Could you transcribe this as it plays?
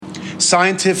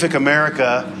Scientific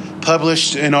America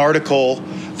published an article,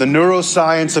 The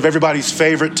Neuroscience of Everybody's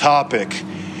Favorite Topic.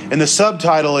 And the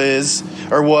subtitle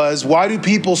was, Why Do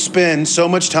People Spend So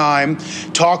Much Time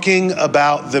Talking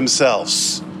About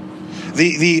Themselves?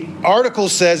 The article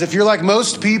says, if you're like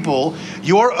most people,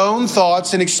 your own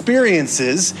thoughts and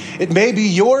experiences, it may be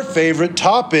your favorite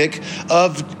topic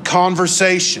of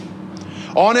conversation.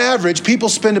 On average, people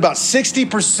spend about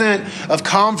 60% of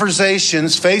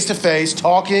conversations face-to-face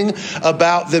talking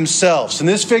about themselves. And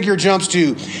this figure jumps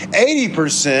to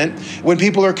 80% when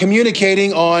people are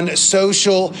communicating on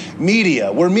social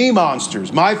media. We're me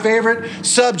monsters. My favorite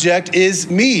subject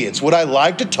is me. It's what I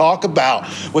like to talk about,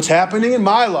 what's happening in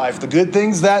my life, the good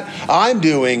things that I'm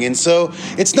doing. And so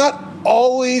it's not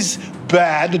always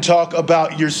bad to talk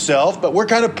about yourself, but we're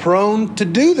kind of prone to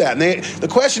do that. And the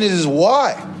question is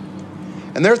why?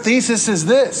 And their thesis is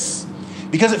this: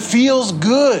 because it feels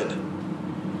good.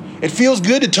 It feels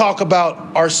good to talk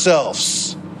about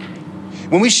ourselves.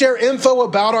 When we share info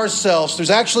about ourselves, there's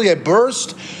actually a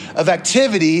burst of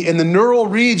activity in the neural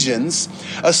regions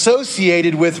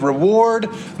associated with reward,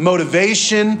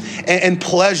 motivation, and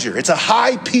pleasure. It's a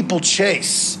high people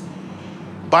chase.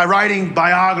 By writing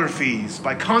biographies,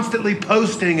 by constantly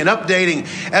posting and updating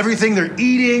everything they're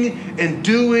eating and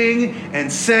doing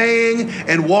and saying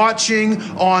and watching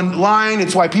online.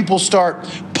 It's why people start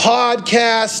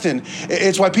podcasts, and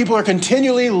it's why people are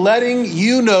continually letting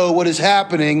you know what is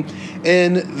happening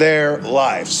in their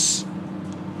lives.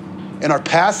 In our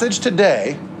passage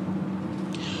today,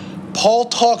 Paul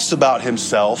talks about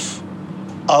himself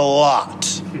a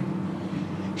lot.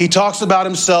 He talks about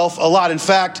himself a lot. In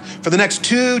fact, for the next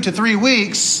 2 to 3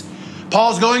 weeks,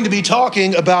 Paul's going to be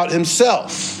talking about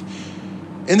himself.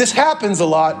 And this happens a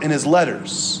lot in his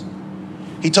letters.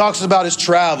 He talks about his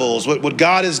travels, what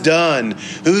God has done,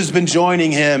 who's been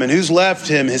joining him and who's left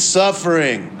him, his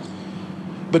suffering.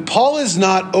 But Paul is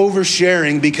not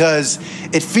oversharing because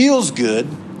it feels good.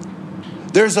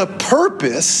 There's a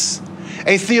purpose,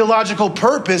 a theological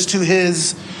purpose to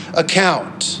his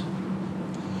account.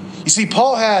 You see,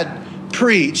 Paul had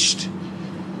preached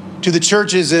to the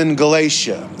churches in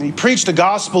Galatia. He preached the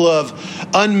gospel of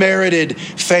unmerited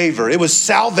favor. It was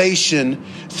salvation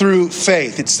through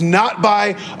faith. It's not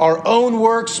by our own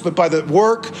works, but by the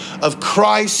work of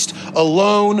Christ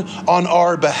alone on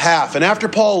our behalf. And after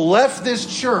Paul left this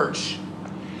church,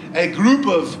 a group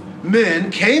of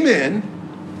men came in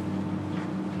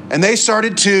and they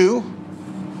started to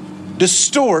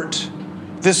distort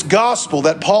this gospel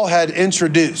that Paul had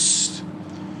introduced.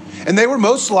 And they were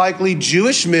most likely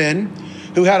Jewish men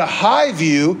who had a high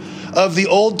view of the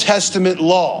Old Testament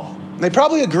law. They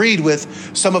probably agreed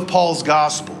with some of Paul's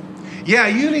gospel. Yeah,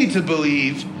 you need to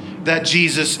believe that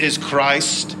Jesus is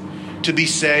Christ to be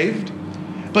saved,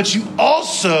 but you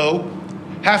also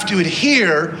have to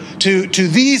adhere to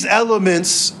these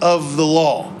elements of the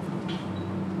law.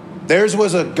 Theirs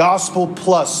was a gospel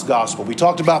plus gospel. We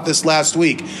talked about this last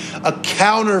week. A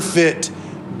counterfeit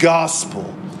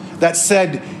gospel that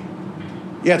said,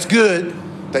 yeah, it's good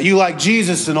that you like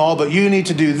Jesus and all, but you need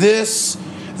to do this,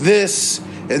 this,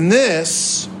 and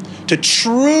this to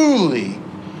truly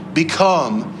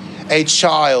become a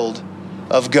child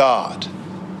of God.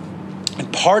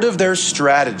 And part of their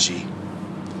strategy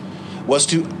was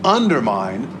to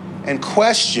undermine and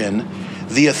question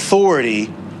the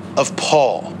authority of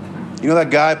Paul. You know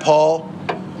that guy, Paul,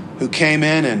 who came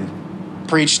in and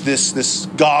preached this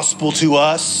gospel to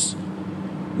us?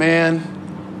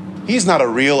 Man, he's not a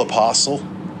real apostle.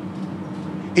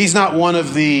 He's not one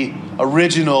of the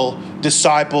original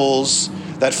disciples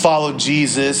that followed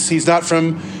Jesus. He's not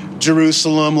from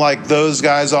Jerusalem like those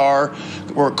guys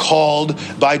were called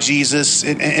by Jesus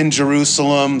in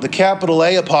Jerusalem. The capital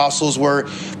A apostles were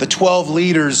the 12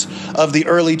 leaders of the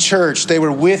early church. They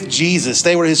were with Jesus.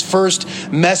 They were his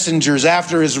first messengers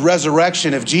after his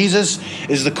resurrection. If Jesus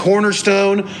is the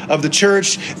cornerstone of the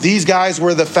church, these guys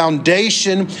were the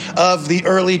foundation of the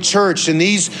early church. And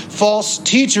these false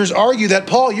teachers argue that,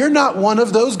 Paul, you're not one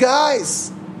of those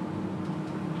guys.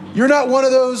 You're not one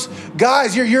of those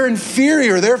guys. You're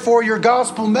inferior. Therefore, your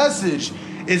gospel message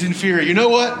is inferior. You know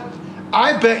what?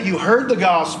 I bet you heard the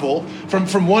gospel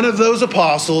from one of those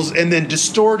apostles and then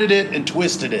distorted it and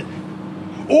twisted it.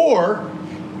 Or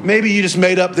maybe you just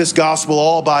made up this gospel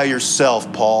all by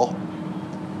yourself, Paul.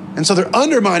 And so they're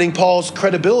undermining Paul's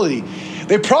credibility.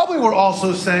 They probably were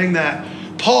also saying that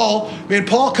Paul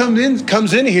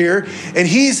comes in here and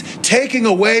he's taking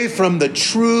away from the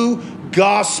true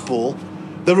gospel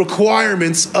the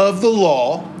requirements of the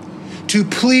law to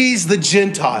please the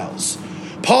Gentiles.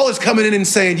 Paul is coming in and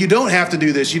saying, you don't have to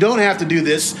do this, you don't have to do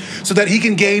this, so that he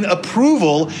can gain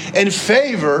approval and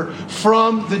favor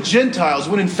from the Gentiles,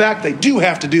 when in fact they do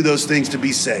have to do those things to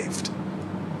be saved.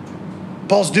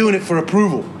 Paul's doing it for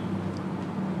approval.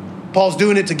 Paul's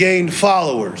doing it to gain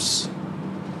followers,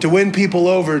 to win people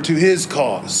over to his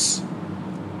cause.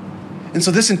 And so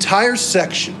this entire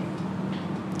section,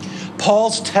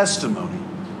 Paul's testimony,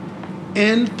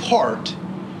 in part,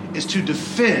 is to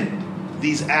defend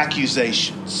these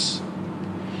accusations.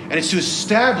 And it's to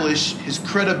establish his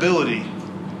credibility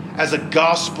as a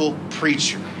gospel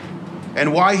preacher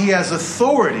and why he has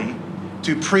authority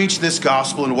to preach this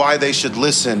gospel and why they should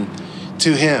listen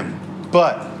to him.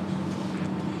 But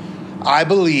I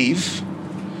believe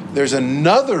there's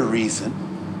another reason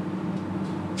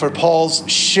for Paul's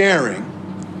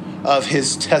sharing of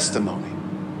his testimony.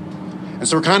 And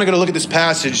so we're kind of going to look at this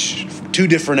passage from two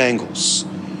different angles.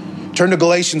 Turn to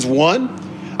Galatians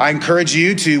 1. I encourage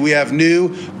you to, we have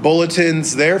new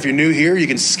bulletins there. If you're new here, you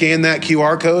can scan that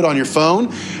QR code on your phone.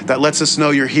 That lets us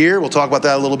know you're here. We'll talk about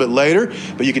that a little bit later.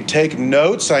 But you can take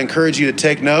notes. I encourage you to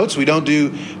take notes. We don't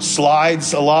do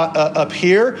slides a lot up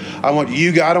here. I want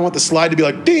the slide to be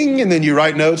like ding, and then you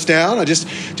write notes down. I just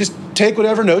take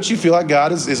whatever notes you feel like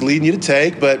God is leading you to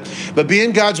take. But be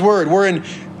in God's word. We're in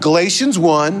Galatians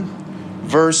 1,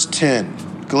 verse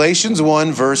 10. Galatians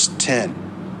 1, verse 10.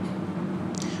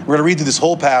 We're going to read through this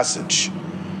whole passage.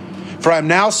 For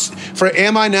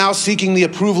am I now seeking the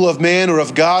approval of man or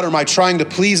of God, or am I trying to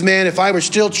please man? If I were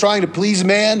still trying to please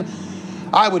man,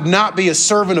 I would not be a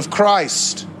servant of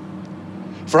Christ.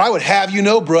 For I would have you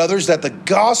know, brothers, that the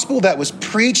gospel that was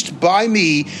preached by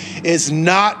me is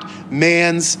not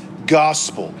man's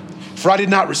gospel. For I did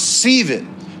not receive it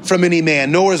from any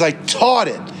man, nor was I taught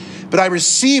it, but I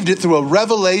received it through a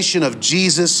revelation of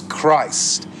Jesus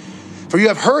Christ. For you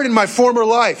have heard in my former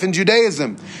life in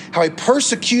Judaism how I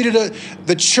persecuted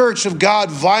the church of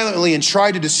God violently and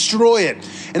tried to destroy it.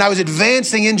 And I was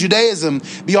advancing in Judaism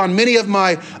beyond many of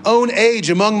my own age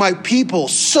among my people.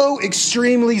 So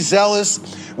extremely zealous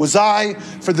was I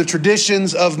for the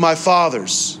traditions of my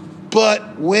fathers.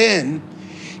 But when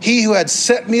he who had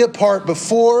set me apart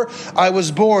before I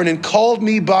was born and called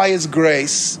me by his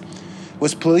grace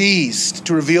was pleased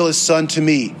to reveal his son to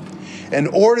me, in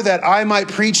order that I might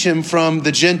preach him from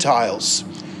the Gentiles,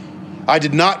 I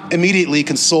did not immediately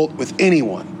consult with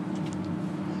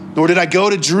anyone, nor did I go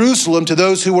to Jerusalem to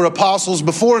those who were apostles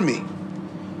before me.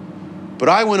 But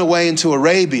I went away into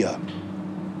Arabia,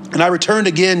 and I returned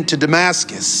again to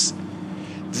Damascus.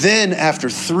 Then, after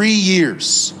 3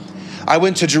 years, I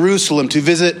went to Jerusalem to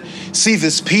visit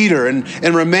Cephas Peter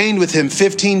and remained with him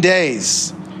 15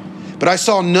 days. But I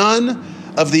saw none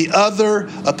of the other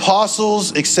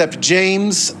apostles except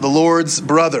James, the Lord's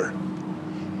brother.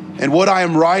 And what I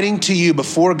am writing to you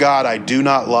before God, I do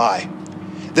not lie.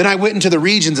 Then I went into the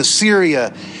regions of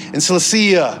Syria and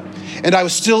Cilicia, and I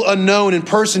was still unknown in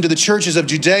person to the churches of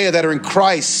Judea that are in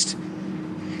Christ.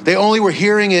 They only were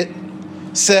hearing it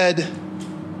said,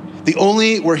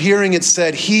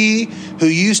 he who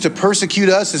used to persecute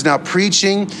us is now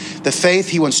preaching the faith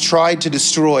he once tried to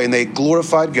destroy, and they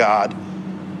glorified God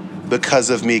because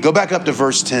of me. Go back up to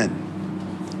verse 10.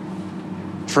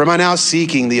 For am I now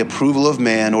seeking the approval of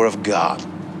man or of God?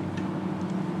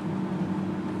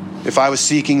 If I was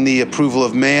seeking the approval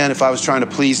of man, if I was trying to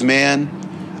please man,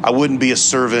 I wouldn't be a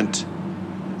servant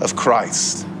of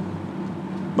Christ.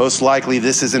 Most likely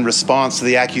this is in response to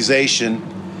the accusation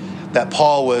that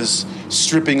Paul was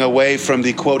stripping away from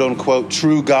the quote-unquote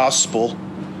true gospel,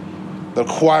 the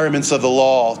requirements of the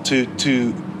law to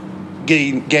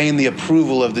gain the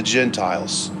approval of the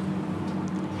Gentiles.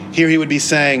 Here he would be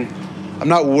saying, I'm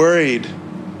not worried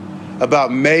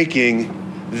about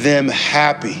making them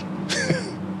happy.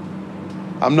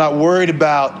 I'm not worried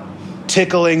about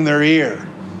tickling their ear.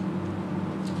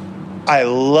 I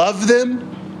love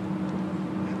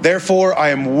them. Therefore, I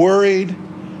am worried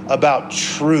about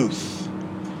truth.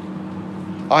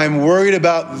 I am worried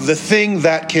about the thing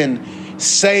that can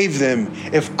save them.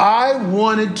 If I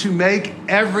wanted to make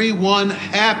everyone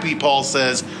happy, Paul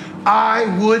says,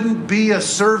 I wouldn't be a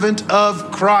servant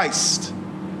of Christ.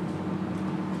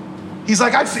 He's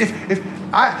like,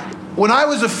 when I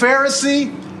was a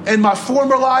Pharisee in my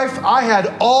former life, I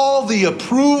had all the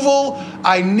approval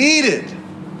I needed.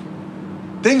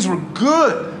 Things were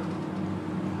good.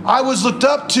 I was looked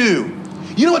up to.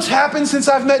 You know what's happened since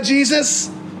I've met Jesus?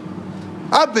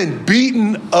 I've been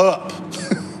beaten up.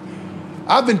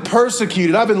 I've been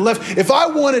persecuted. I've been left. If I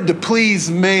wanted to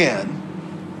please man,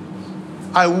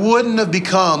 I wouldn't have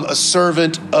become a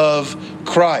servant of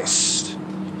Christ.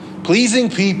 Pleasing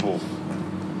people.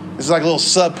 This is like a little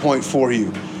sub point for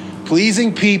you.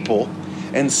 Pleasing people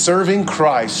and serving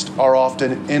Christ are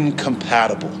often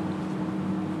incompatible.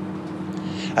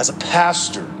 As a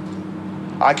pastor,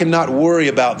 I cannot worry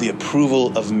about the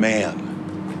approval of man.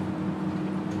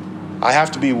 I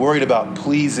have to be worried about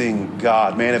pleasing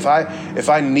God. Man, if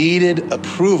I needed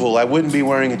approval, I wouldn't be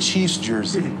wearing a Chiefs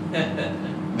jersey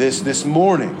this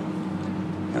morning.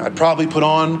 I'd probably put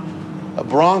on a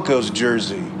Broncos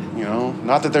jersey.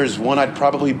 Not that there's one I'd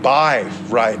probably buy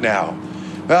right now.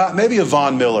 Maybe a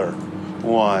Von Miller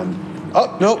one.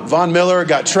 Oh, nope, Von Miller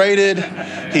got traded.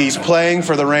 He's playing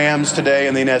for the Rams today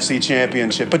in the NFC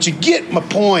Championship. But you get my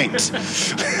point.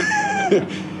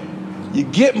 You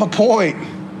get my point.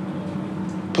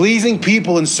 Pleasing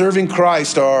people and serving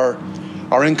Christ are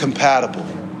incompatible.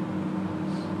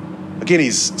 Again,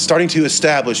 he's starting to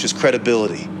establish his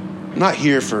credibility. I'm not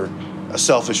here for a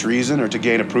selfish reason or to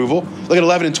gain approval. Look at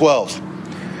 11 and 12.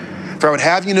 For I would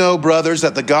have you know, brothers,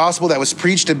 that the gospel that was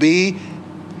preached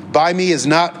by me is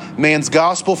not man's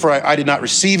gospel, for I did not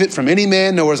receive it from any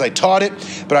man, nor was I taught it,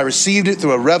 but I received it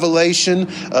through a revelation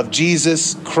of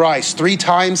Jesus Christ. 3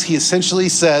 times he essentially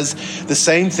says the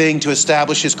same thing to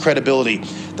establish his credibility.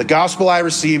 The gospel I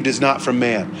received is not from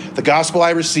man. The gospel I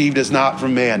received is not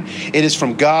from man. It is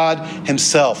from God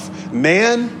himself.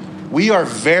 Man, we are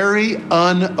very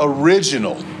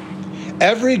unoriginal.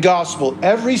 Every gospel,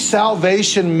 every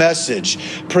salvation message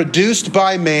produced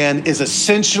by man is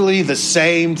essentially the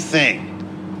same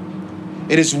thing.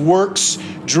 It is works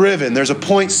driven. There's a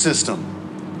point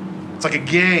system. It's like a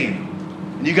game.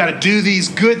 And you got to do these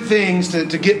good things to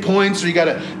get points, or you got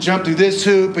to jump through this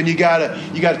hoop, and you got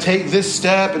to take this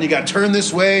step, and you got to turn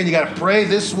this way, and you got to pray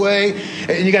this way,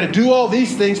 and you got to do all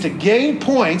these things to gain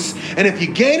points. And if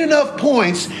you gain enough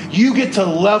points, you get to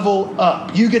level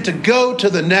up. You get to go to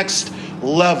the next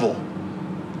level.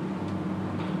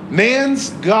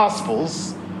 Man's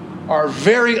gospels are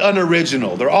very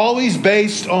unoriginal. They're always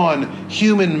based on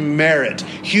human merit,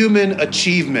 human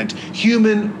achievement,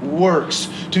 human works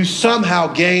to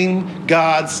somehow gain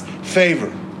God's favor.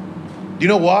 Do you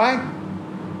know why?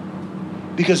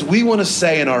 Because we want to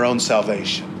say in our own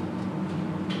salvation.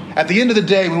 At the end of the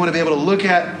day, we want to be able to look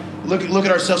at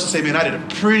ourselves and say, man, I did a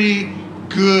pretty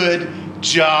good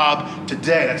job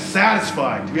today. That's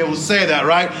satisfying to be able to say that,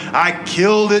 right? I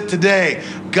killed it today.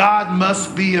 God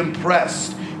must be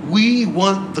impressed. We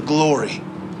want the glory.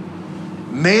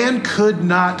 Man could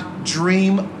not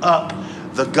dream up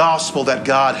the gospel that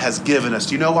God has given us.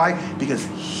 Do you know why? Because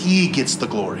he gets the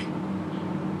glory.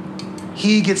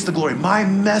 He gets the glory. My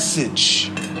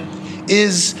message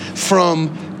is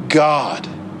from God.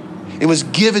 It was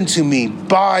given to me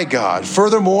by God.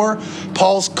 Furthermore,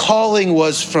 Paul's calling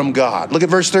was from God. Look at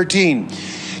verse 13.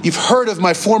 You've heard of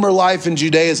my former life in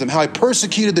Judaism, how I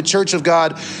persecuted the church of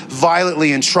God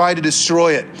violently and tried to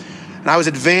destroy it. And I was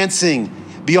advancing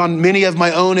beyond many of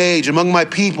my own age among my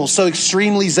people. So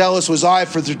extremely zealous was I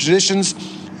for the traditions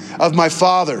of my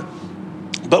father.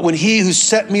 But when he who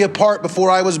set me apart before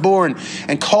I was born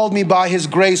and called me by his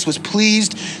grace was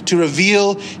pleased to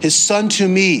reveal his son to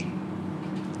me,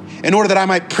 in order that I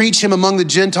might preach him among the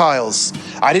Gentiles,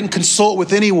 I didn't consult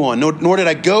with anyone, nor did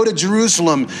I go to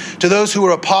Jerusalem to those who were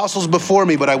apostles before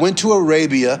me, but I went to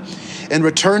Arabia and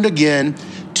returned again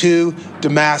to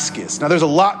Damascus. Now, there's a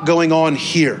lot going on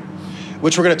here,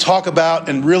 which we're going to talk about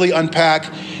and really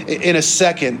unpack in a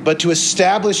second. But to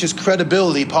establish his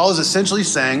credibility, Paul is essentially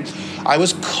saying, I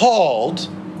was called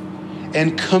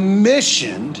and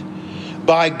commissioned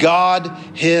by God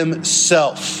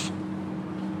himself.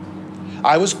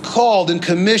 I was called and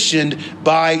commissioned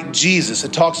by Jesus.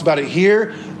 It talks about it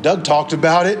here. Doug talked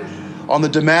about it on the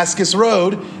Damascus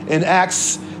Road in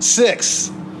Acts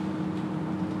 6.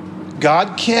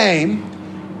 God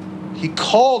came, he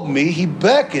called me, he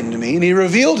beckoned me, and he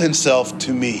revealed himself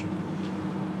to me.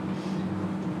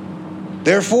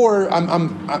 Therefore,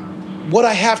 what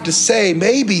I have to say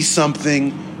may be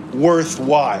something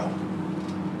worthwhile.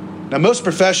 Now, most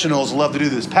professionals love to do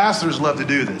this. Pastors love to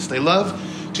do this. They love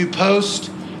to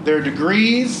post their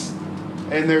degrees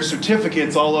and their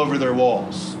certificates all over their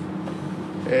walls.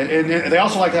 And they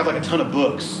also like to have like a ton of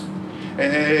books.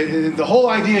 And the whole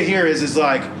idea here is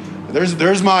like,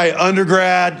 there's my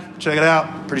undergrad, check it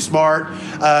out, pretty smart.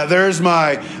 There's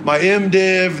my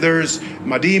MDiv, there's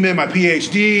my DMin, my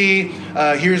PhD.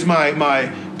 Here's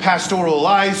my pastoral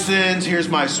license, here's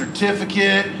my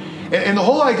certificate. And the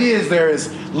whole idea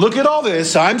is look at all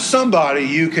this, I'm somebody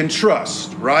you can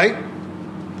trust, right?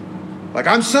 Like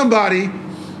I'm somebody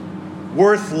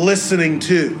worth listening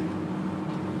to.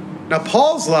 Now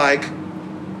Paul's like,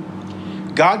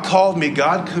 God called me,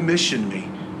 God commissioned me.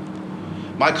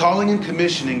 My calling and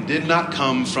commissioning did not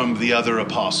come from the other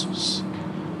apostles.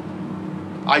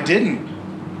 I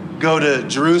didn't go to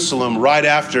Jerusalem right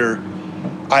after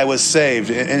I was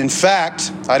saved. And in fact,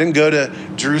 I didn't go to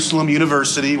Jerusalem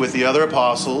University with the other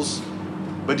apostles.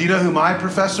 But do you know who my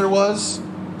professor was? It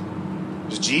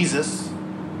was Jesus.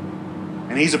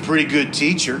 And he's a pretty good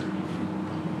teacher.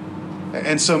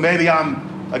 And so maybe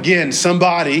I'm, again,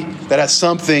 somebody that has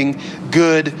something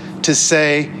good to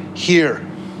say here.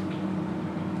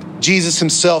 Jesus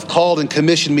himself called and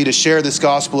commissioned me to share this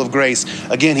gospel of grace.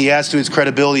 Again, he adds to his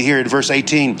credibility here in verse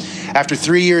 18. After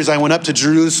 3 years, I went up to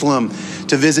Jerusalem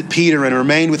to visit Peter and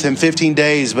remained with him 15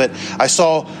 days. But I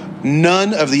saw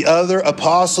none of the other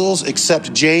apostles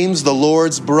except James, the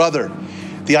Lord's brother.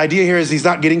 The idea here is he's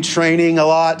not getting training a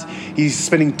lot. He's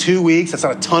spending 2 weeks. That's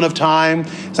not a ton of time.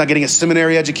 He's not getting a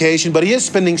seminary education, but he is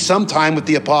spending some time with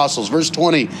the apostles. Verse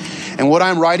 20, and what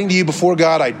I'm writing to you before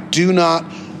God, I do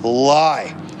not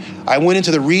lie. I went into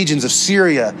the regions of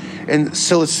Syria and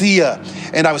Cilicia,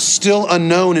 and I was still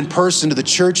unknown in person to the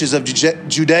churches of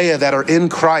Judea that are in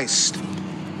Christ.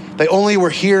 They only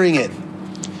were hearing it.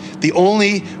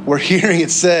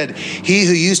 It said, he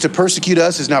who used to persecute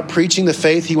us is now preaching the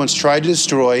faith he once tried to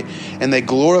destroy, and they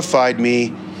glorified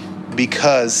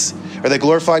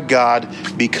God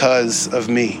because of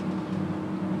me.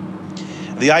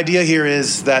 The idea here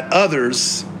is that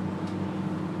others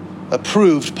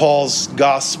approved Paul's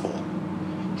gospel.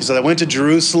 He said, I went to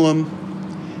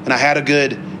Jerusalem and I had a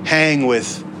good hang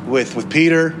with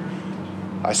Peter.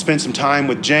 I spent some time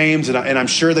with James, and I'm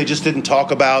sure they just didn't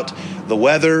talk about the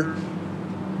weather.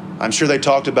 I'm sure they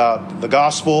talked about the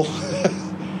gospel.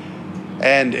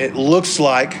 And it looks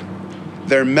like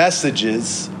their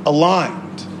messages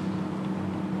aligned.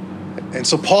 And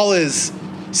so Paul is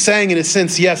saying, in a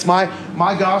sense, yes, my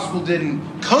gospel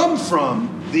didn't come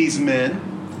from these men,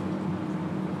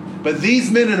 but these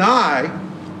men and I,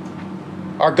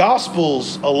 our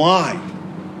gospels align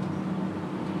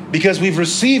because we've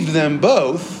received them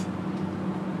both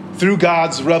through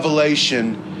God's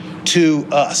revelation to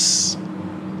us.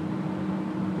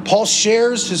 Paul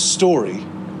shares his story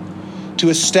to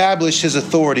establish his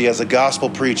authority as a gospel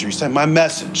preacher. He said, my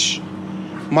message,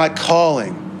 my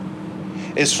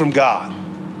calling is from God.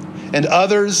 And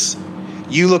others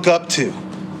you look up to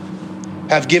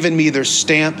have given me their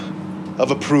stamp of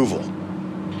approval.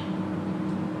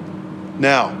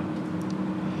 Now,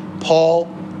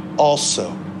 Paul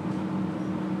also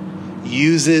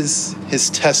uses his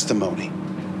testimony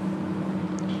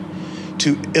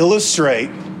to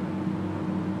illustrate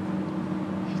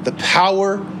the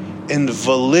power and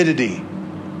validity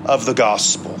of the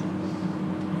gospel.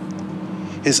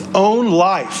 His own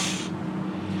life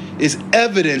is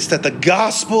evidence that the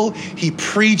gospel he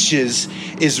preaches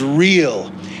is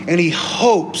real, and he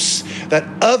hopes that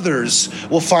others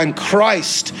will find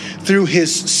Christ through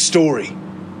his story.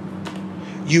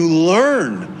 You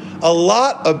learn a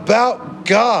lot about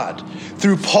God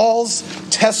through Paul's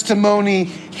testimony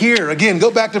here. Again, go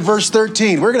back to verse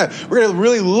 13. We're gonna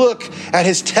really look at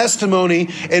his testimony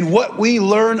and what we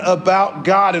learn about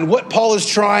God and what Paul is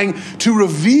trying to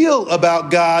reveal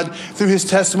about God through his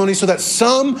testimony so that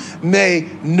some may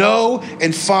know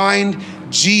and find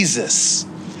Jesus.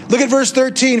 Look at verse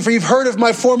 13. For you've heard of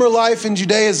my former life in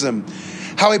Judaism,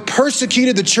 how I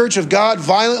persecuted the church of God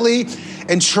violently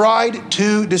and tried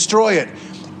to destroy it.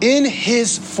 In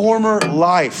his former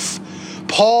life,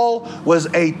 Paul was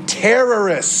a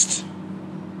terrorist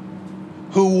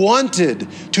who wanted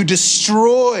to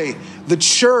destroy the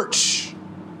church.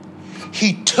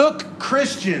 He took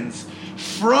Christians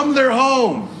from their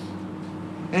home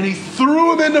and he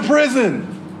threw them into prison.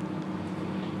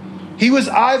 He was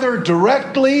either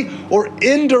directly or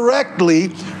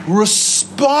indirectly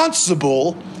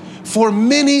responsible for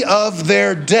many of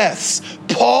their deaths.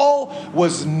 Paul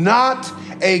was not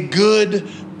a good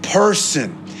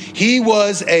person. He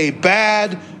was a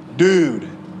bad dude.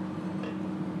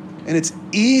 And it's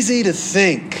easy to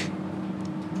think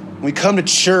when we come to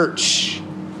church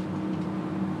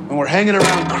and we're hanging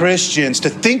around Christians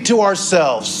to think to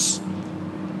ourselves,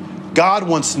 God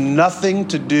wants nothing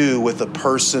to do with a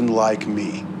person like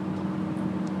me.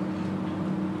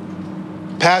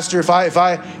 Pastor, if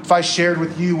I shared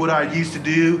with you what I used to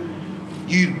do,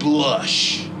 you'd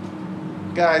blush.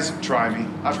 Guys, try me.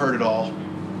 I've heard it all.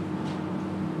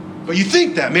 But you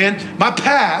think that, man. My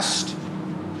past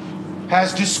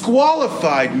has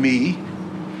disqualified me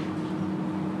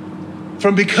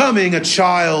from becoming a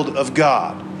child of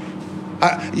God.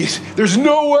 There's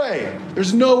no way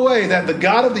that the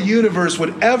God of the universe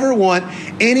would ever want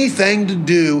anything to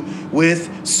do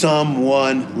with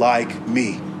someone like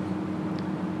me.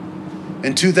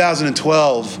 In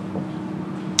 2012,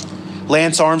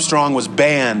 Lance Armstrong was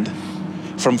banned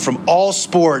from all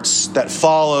sports that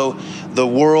follow the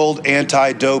World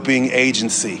Anti-Doping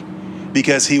Agency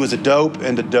because he was a dope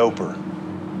and a doper.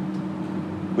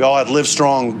 We all had Live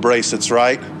Strong bracelets,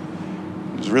 right?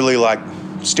 It was really like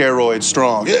steroid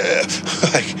strong. Yeah.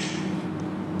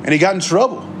 And he got in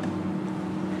trouble.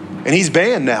 And he's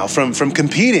banned now from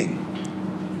competing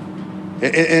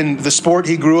in the sport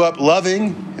he grew up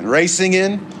loving and racing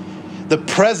in. The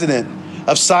president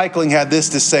of cycling had this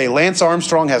to say: Lance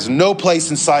Armstrong has no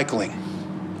place in cycling.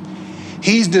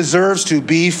 He deserves to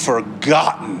be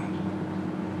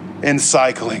forgotten in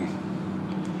cycling.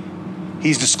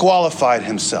 He's disqualified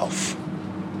himself.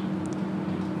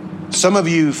 Some of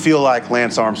you feel like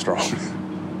Lance Armstrong.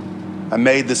 I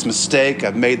made this mistake.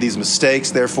 I've made these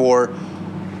mistakes. Therefore,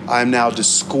 I'm now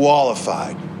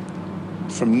disqualified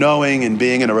from knowing and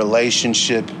being in a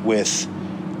relationship with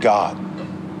God.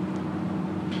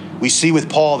 We see with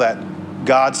Paul that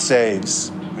God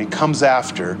saves. He comes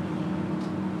after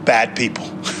bad people.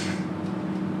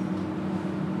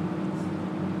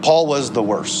 Paul was the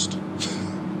worst.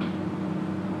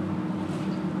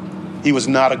 He was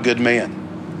not a good man.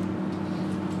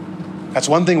 That's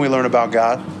one thing we learn about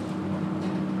God.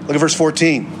 Look at verse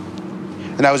 14.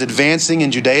 And I was advancing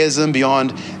in Judaism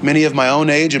beyond many of my own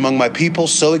age among my people.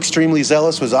 So extremely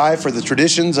zealous was I for the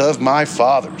traditions of my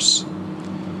fathers.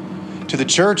 To the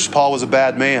church, Paul was a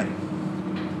bad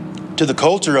man. To the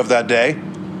culture of that day,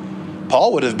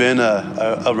 Paul would have been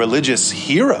a religious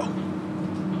hero,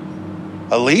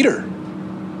 a leader,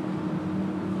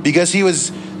 because he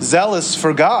was zealous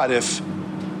for God. If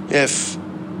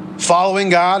following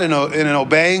God and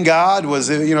obeying God was,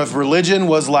 if religion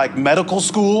was like medical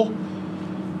school,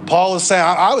 Paul is saying,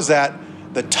 I was at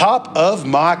the top of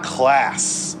my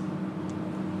class.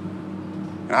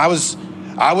 And I was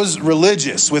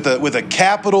religious with a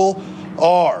capital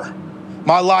R.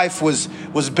 My life was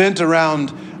bent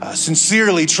around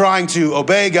sincerely trying to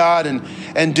obey God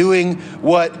and doing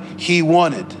what he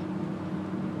wanted.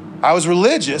 I was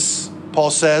religious,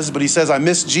 Paul says, but he says I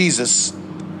missed Jesus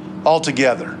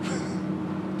altogether.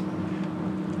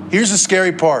 Here's the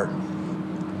scary part.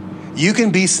 You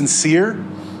can be sincere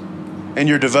in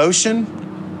your devotion,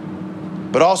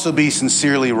 but also be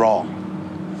sincerely wrong.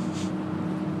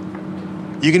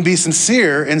 You can be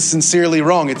sincere and sincerely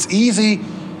wrong. It's easy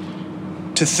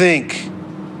to think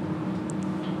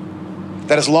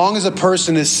that as long as a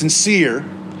person is sincere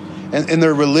in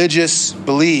their religious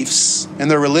beliefs, in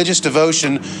their religious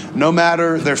devotion, no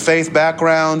matter their faith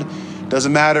background,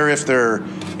 doesn't matter if they're,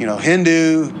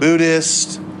 Hindu,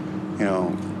 Buddhist,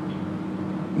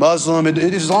 Muslim,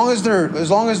 as long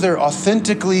as they're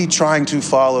authentically trying to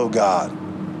follow God,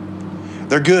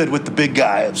 they're good with the big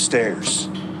guy upstairs,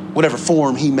 whatever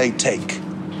form he may take.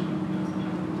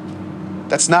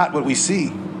 That's not what we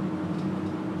see.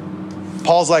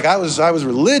 Paul's like, I was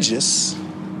religious,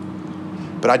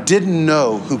 but I didn't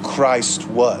know who Christ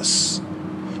was.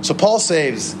 So Paul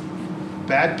saves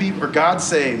bad people, or God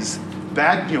saves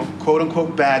bad, quote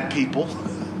unquote, bad people.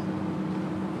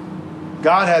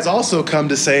 God has also come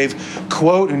to save,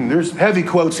 quote, and there's heavy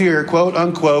quotes here, quote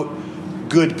unquote,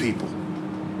 good people,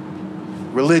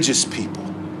 religious people,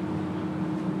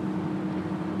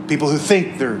 people who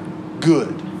think they're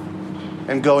good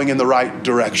and going in the right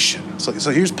direction.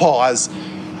 So here's Paul.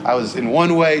 I was in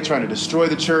one way trying to destroy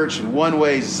the church, in one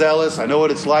way zealous. I know what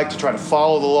it's like to try to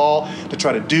follow the law, to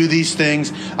try to do these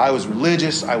things. I was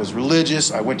religious.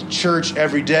 I went to church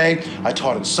every day. I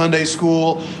taught in Sunday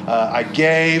school. I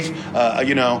gave.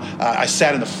 I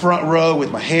sat in the front row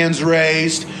with my hands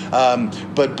raised.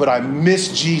 But I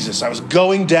missed Jesus. I was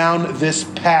going down this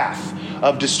path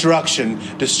of destruction,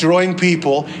 destroying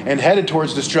people, and headed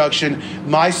towards destruction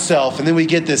myself. And then we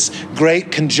get this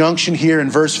great conjunction here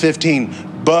in verse 15.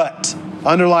 But,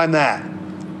 underline that.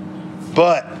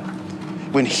 But,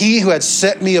 when he who had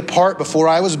set me apart before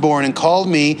I was born and called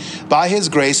me by his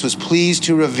grace was pleased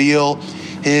to reveal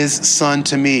his Son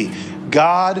to me.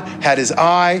 God had his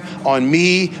eye on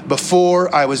me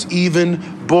before I was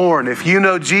even born. If you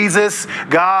know Jesus,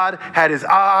 God had his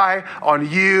eye on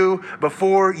you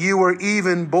before you were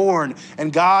even born.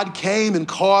 And God came and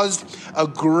caused a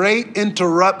great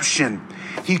interruption.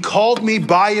 He called me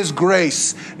by his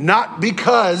grace, not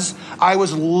because I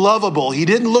was lovable. He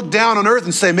didn't look down on earth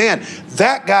and say, man,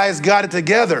 that guy's got it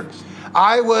together.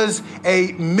 I was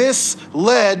a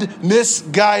misled,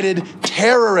 misguided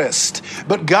terrorist.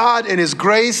 But God in his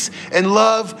grace and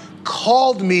love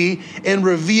called me and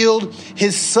revealed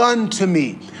his Son to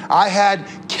me. I had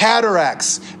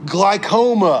cataracts,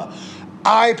 glaucoma,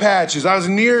 eye patches. I was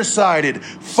nearsighted,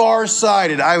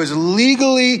 farsighted. I was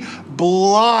legally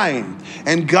blind.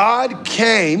 And God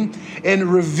came and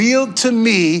revealed to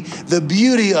me the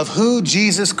beauty of who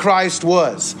Jesus Christ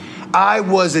was. I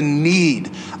was in need.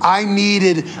 I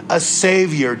needed a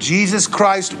Savior. Jesus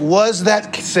Christ was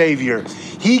that Savior.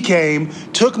 He came,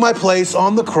 took my place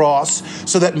on the cross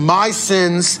so that my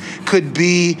sins could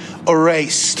be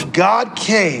erased. God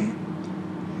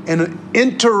came and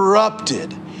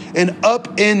interrupted and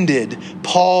upended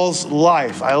Paul's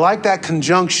life. I like that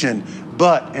conjunction,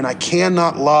 but, and I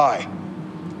cannot lie.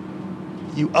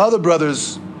 You other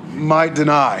brothers might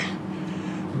deny.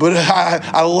 But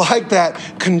I like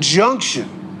that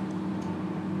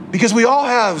conjunction because we all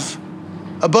have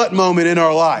a but moment in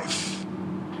our life.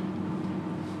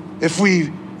 If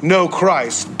we know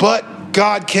Christ, but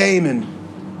God came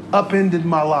and upended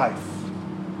my life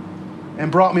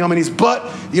and brought me on my knees. But,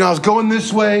 I was going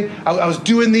this way. I was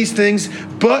doing these things.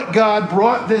 But God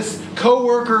brought this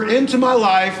coworker into my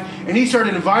life and he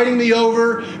started inviting me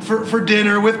over for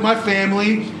dinner with my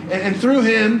family. And through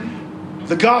him,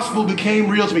 the gospel became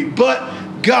real to me.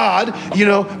 But God,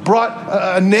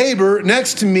 brought a neighbor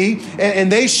next to me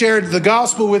and they shared the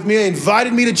gospel with me. They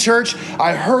invited me to church.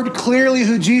 I heard clearly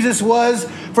who Jesus was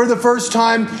for the first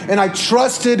time and I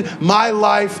trusted my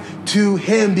life to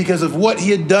him because of what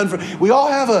he had done for. We all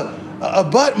have a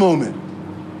but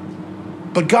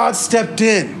moment. But God stepped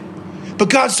in. But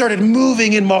God started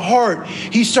moving in my heart.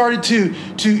 He started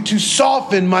to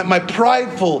soften my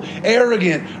prideful,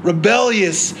 arrogant,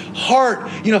 rebellious heart.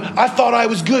 I thought I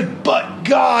was good, but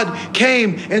God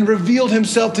came and revealed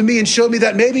himself to me and showed me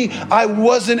that maybe I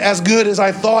wasn't as good as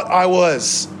I thought I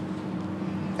was.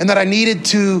 And that I needed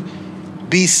to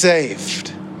be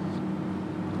saved.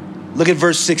 Look at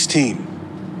verse 16.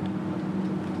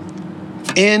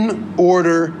 In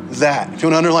order that, if you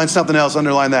want to underline something else,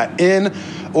 underline that. In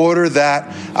order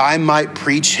that I might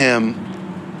preach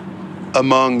him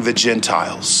among the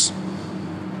Gentiles.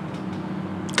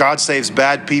 God saves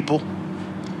bad people.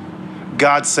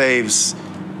 God saves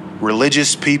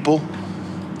religious people.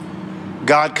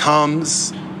 God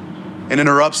comes and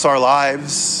interrupts our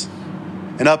lives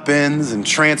and upends and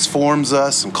transforms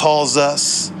us and calls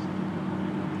us.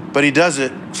 But he does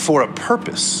it for a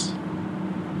purpose.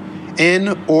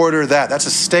 In order that, that's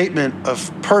a statement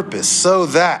of purpose, so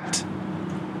that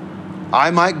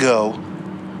I might go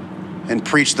and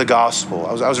preach the gospel.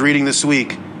 I was reading this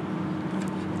week.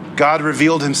 God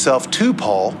revealed himself to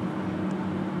Paul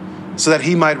so that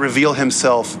he might reveal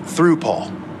himself through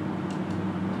Paul.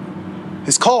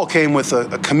 His call came with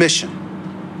a commission.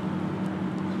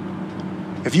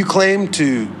 If you claim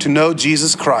to know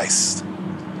Jesus Christ,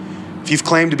 if you've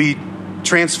claimed to be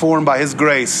transformed by his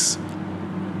grace,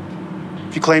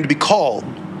 if you claim to be called,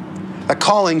 that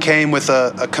calling came with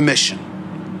a commission.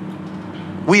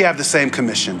 We have the same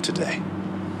commission today.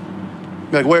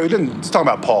 You're like, wait, let's talk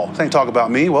about Paul. Let's talk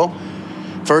about me. Well,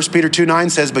 1 Peter 2:9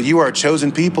 says, but you are a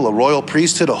chosen people, a royal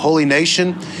priesthood, a holy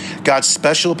nation, God's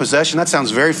special possession. That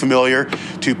sounds very familiar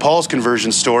to Paul's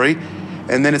conversion story.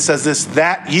 And then it says this,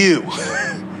 that you,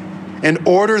 in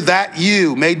order that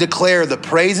you may declare the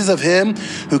praises of him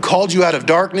who called you out of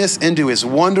darkness into his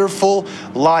wonderful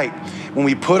light. When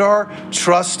we put our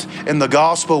trust in the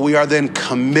gospel, we are then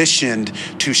commissioned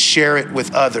to share it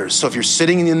with others. So if you're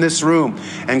sitting in this room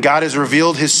and God has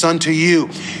revealed his son to you,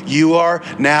 you are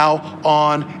now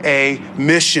on a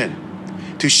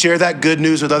mission to share that good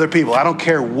news with other people. I don't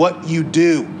care what you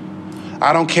do.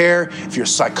 I don't care if you're a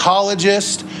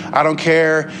psychologist. I don't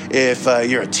care if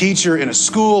you're a teacher in a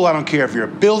school. I don't care if you're a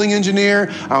building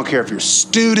engineer. I don't care if you're a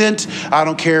student. I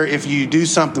don't care if you do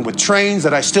something with trains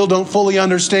that I still don't fully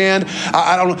understand.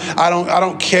 I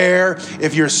don't care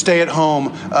if you're a stay-at-home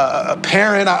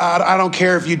parent. I don't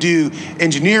care if you do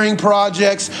engineering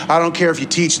projects. I don't care if you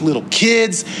teach little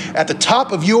kids. At the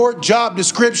top of your job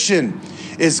description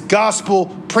is gospel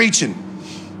preaching.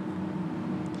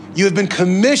 You have been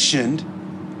commissioned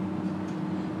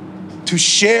to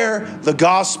share the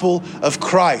gospel of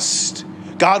Christ.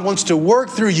 God wants to work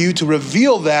through you to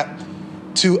reveal that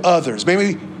to others.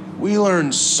 Maybe we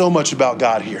learn so much about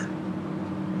God here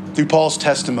through Paul's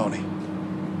testimony.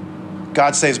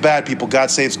 God saves bad people. God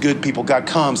saves good people. God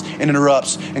comes and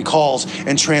interrupts and calls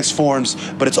and transforms,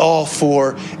 but it's all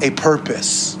for a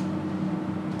purpose.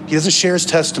 He doesn't share his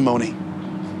testimony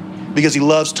because he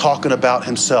loves talking about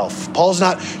himself. Paul's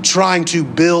not trying to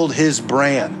build his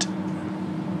brand.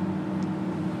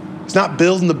 He's not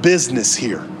building the business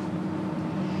here.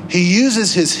 He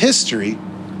uses his history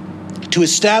to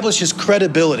establish his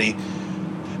credibility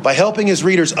by helping his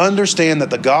readers understand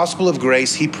that the gospel of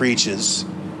grace he preaches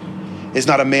is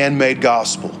not a man-made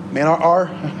gospel. Man,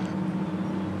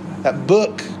 that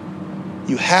book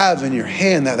you have in your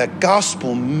hand, that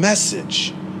gospel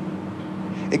message,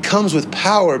 it comes with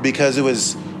power because it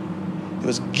was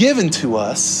given to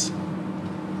us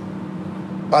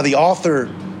by the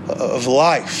author of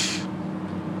life.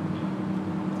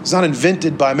 It's not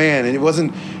invented by man, and it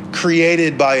wasn't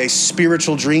created by a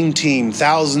spiritual dream team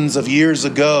thousands of years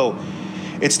ago.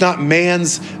 It's not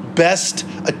man's best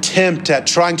attempt at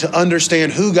trying to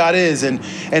understand who God is and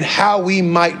how we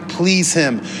might please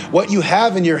him. What you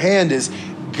have in your hand is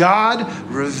God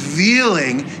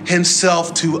revealing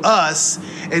himself to us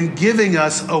and giving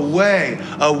us a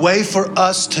way for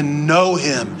us to know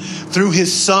him through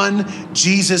his son,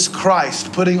 Jesus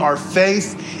Christ, putting our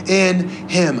faith in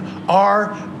him.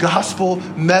 Our gospel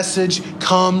message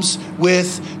comes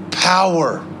with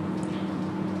power.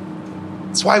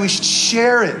 That's why we should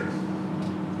share it.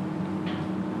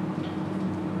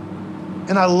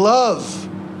 And I love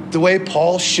the way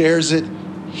Paul shares it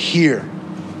here.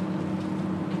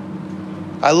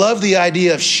 I love the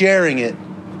idea of sharing it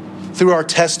through our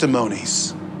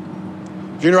testimonies.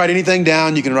 If you're going to write anything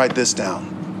down, you can write this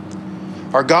down.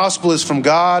 Our gospel is from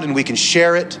God, and we can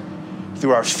share it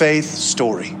through our faith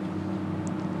story.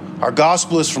 Our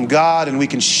gospel is from God, and we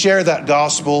can share that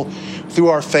gospel through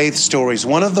our faith stories.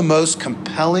 One of the most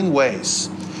compelling ways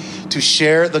to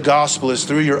share the gospel is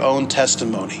through your own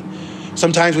testimony.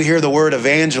 Sometimes we hear the word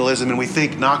evangelism and we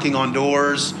think knocking on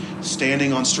doors,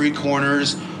 standing on street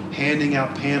corners, handing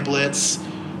out pamphlets,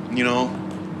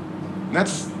 And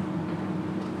that's,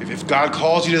 if God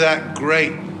calls you to that,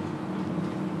 great.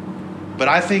 But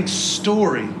I think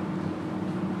story,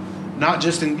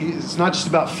 it's not just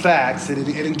about facts, it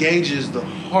engages the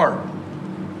heart.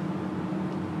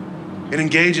 It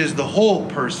engages the whole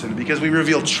person because we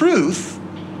reveal truth,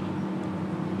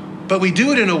 but we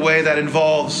do it in a way that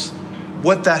involves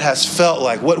what that has felt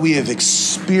like, what we have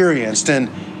experienced. And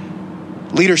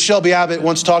leader Shelby Abbott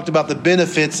once talked about the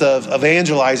benefits of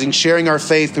evangelizing, sharing our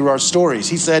faith through our stories.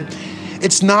 He said,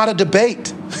 it's not a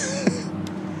debate.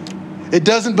 It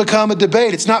doesn't become a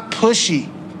debate. It's not pushy.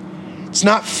 It's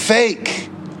not fake.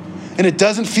 And it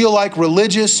doesn't feel like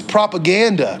religious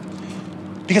propaganda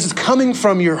because it's coming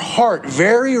from your heart.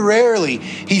 Very rarely,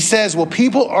 he says, will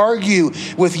people argue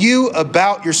with you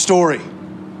about your story?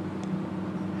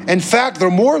 In fact,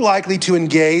 they're more likely to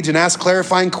engage and ask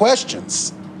clarifying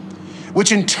questions,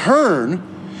 which in turn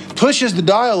pushes the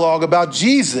dialogue about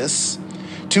Jesus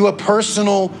to a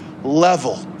personal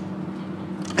level.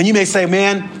 And you may say,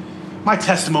 man, my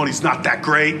testimony's not that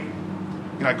great.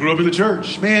 I grew up in the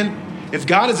church. Man, if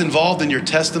God is involved in your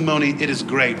testimony, it is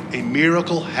great. A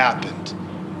miracle happened.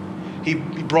 He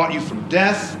brought you from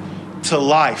death to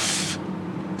life.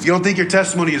 If you don't think your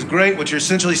testimony is great, what you're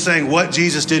essentially saying, what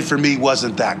Jesus did for me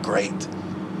wasn't that great.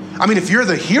 I mean, if you're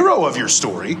the hero of your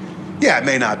story, yeah, it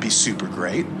may not be super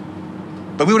great,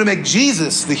 but we want to make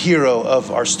Jesus the hero of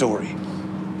our story.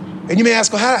 And you may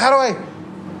ask, well, how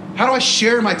do I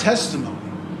share my testimony?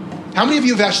 How many of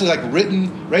you have actually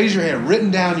raise your hand, written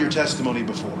down your testimony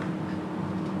before?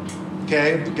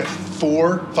 Okay, we've got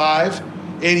 4,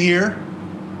 5 in here.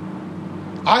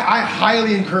 I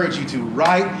highly encourage you to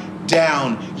write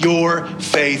down your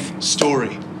faith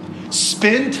story.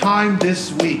 Spend time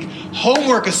this week.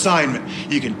 Homework assignment.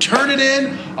 You can turn it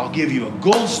in. I'll give you a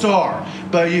gold star.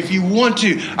 But if you want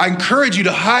to, I encourage you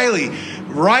to highly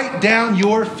write down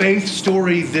your faith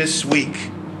story this week.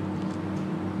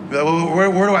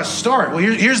 Where do I start? Well,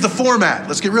 here's the format.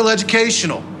 Let's get real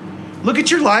educational. Look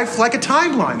at your life like a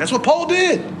timeline. That's what Paul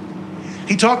did.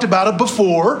 He talked about it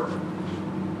before.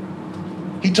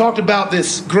 He talked about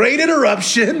this great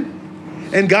interruption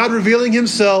and God revealing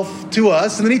himself to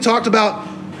us. And then he talked about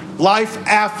life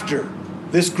after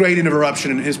this great interruption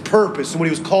and his purpose and what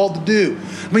he was called to do.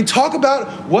 I mean, talk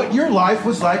about what your life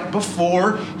was like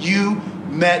before you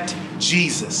met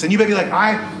Jesus. And you may be like,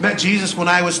 I met Jesus when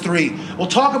I was 3. Well,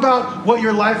 talk about what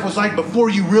your life was like before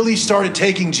you really started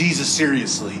taking Jesus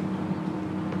seriously.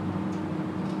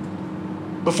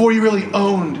 Before you really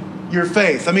owned your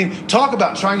faith. I mean, talk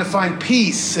about trying to find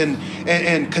peace and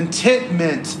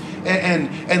contentment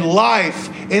and life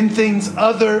in things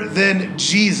other than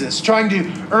Jesus, trying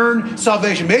to earn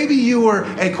salvation. Maybe you were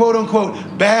a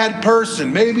quote-unquote bad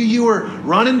person. Maybe you were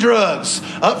running drugs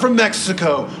up from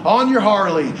Mexico on your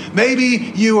Harley.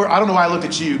 Maybe you were, I don't know why I looked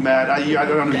at you, Matt. I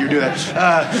don't know if you do that.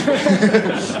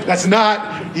 That's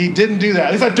not, he didn't do that.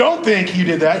 At least I don't think you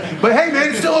did that. But hey, man,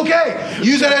 it's still okay.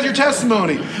 Use that as your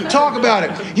testimony. Talk about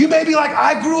it. You may be like,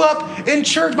 I grew up in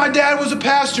church. My dad was a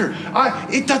pastor.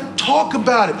 Talk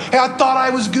about it. Hey, I thought I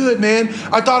was good, man.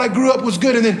 I thought I grew up was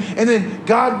good. And then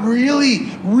God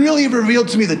really, really revealed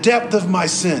to me the depth of my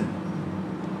sin.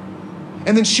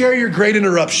 And then share your great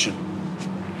interruption.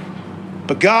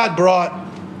 But God brought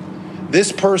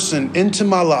this person into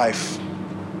my life,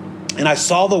 and I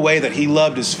saw the way that he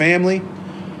loved his family.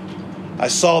 I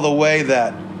saw the way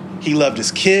that he loved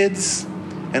his kids.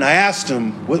 And I asked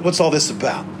him, what's all this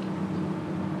about?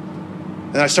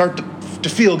 And I start to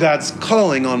feel God's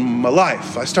calling on my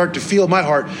life. I start to feel my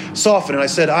heart soften. And I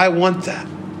said, I want that.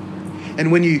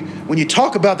 And when you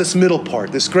talk about this middle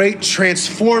part, this great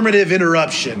transformative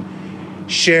interruption,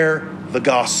 share the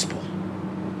gospel.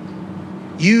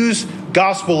 Use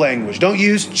gospel language. Don't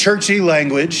use churchy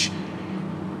language.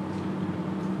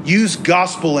 Use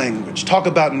gospel language. Talk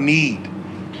about need.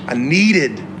 I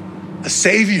needed a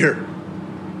savior.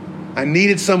 I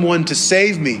needed someone to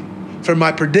save me from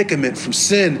my predicament, from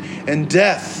sin and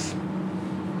death.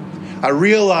 I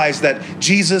realized that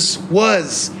Jesus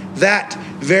was that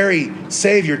very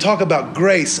Savior. Talk about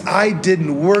grace. I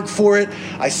didn't work for it.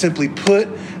 I simply put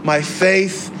my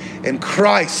faith in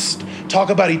Christ. Talk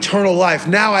about eternal life.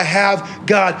 Now I have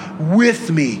God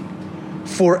with me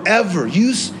forever.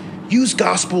 Use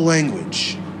gospel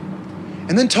language.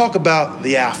 And then talk about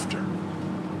the after.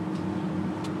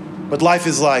 What life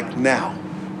is like now.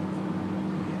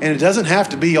 And it doesn't have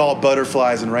to be all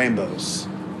butterflies and rainbows.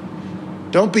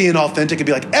 Don't be inauthentic and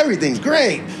be like, everything's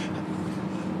great.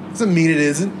 Doesn't mean it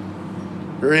isn't.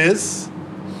 Or is.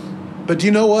 But do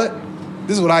you know what?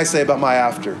 This is what I say about my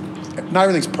after. Not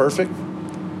everything's perfect.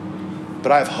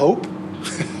 But I have hope.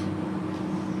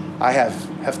 I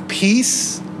have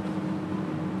peace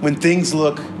when things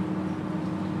look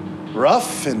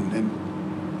rough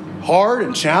and hard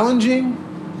and challenging.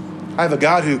 I have a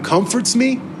God who comforts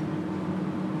me.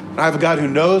 I have a God who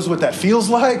knows what that feels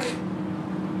like.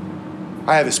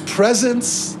 I have his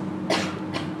presence.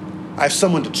 I have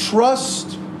someone to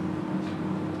trust.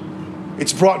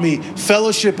 It's brought me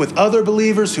fellowship with other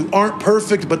believers who aren't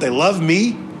perfect, but they love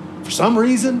me for some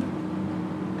reason.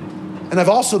 And I've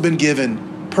also been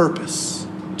given purpose,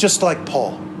 just like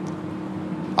Paul.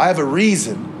 I have a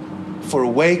reason for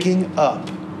waking up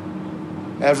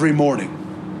every morning.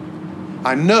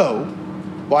 I know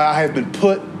why I have been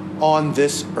put on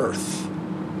this earth.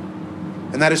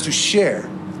 And that is to share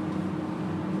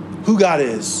who God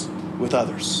is with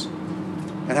others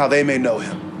and how they may know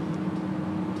him.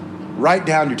 Write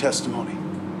down your testimony.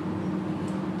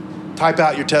 Type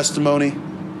out your testimony.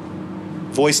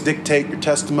 Voice dictate your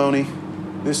testimony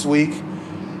this week.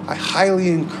 I highly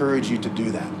encourage you to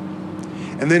do that.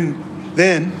 And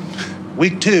then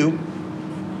week 2,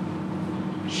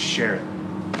 share it.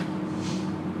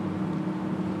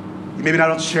 You maybe not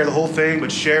have to share the whole thing,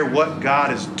 but share what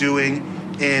God is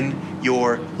doing in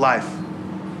your life.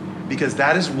 Because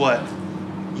that is what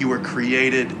you were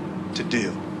created to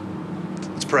do.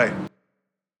 Let's pray.